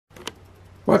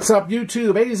What's up,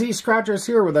 YouTube? AZ Scratchers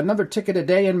here with another ticket a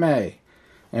day in May.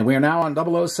 And we are now on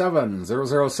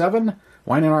 007,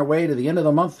 winding our way to the end of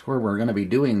the month where we're going to be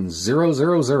doing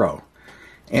 000.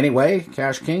 Anyway,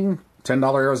 Cash King,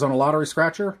 $10 Arizona Lottery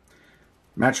Scratcher.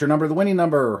 Match your number to the winning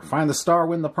number. Find the star,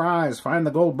 win the prize. Find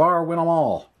the gold bar, win them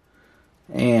all.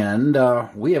 And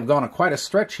we have gone quite a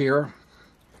stretch here.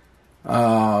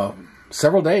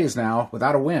 Several days now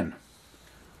without a win.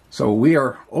 So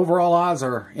overall odds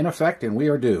are in effect and we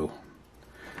are due.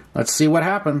 Let's see what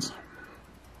happens.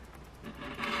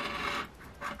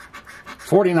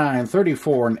 49,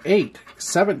 34, and 8,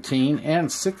 17,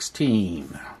 and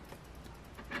 16.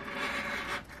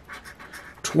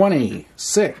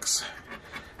 26,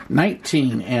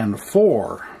 19, and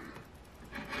 4.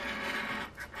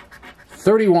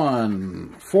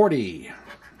 31, 40,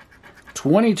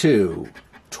 22,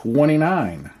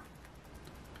 29.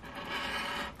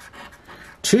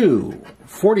 2,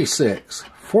 46,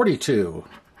 42,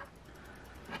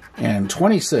 and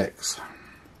 26.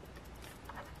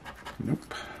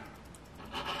 Nope.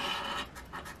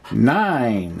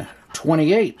 9,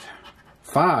 28,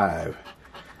 5,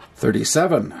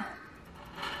 37,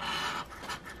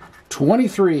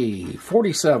 23,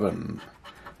 47,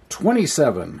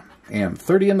 27, and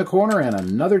 30 in the corner, and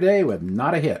another day with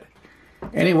not a hit.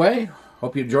 Anyway,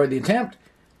 hope you enjoyed the attempt,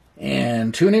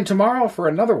 and tune in tomorrow for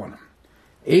another one.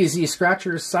 AZ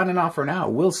Scratchers signing off for now.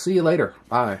 We'll see you later.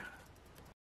 Bye.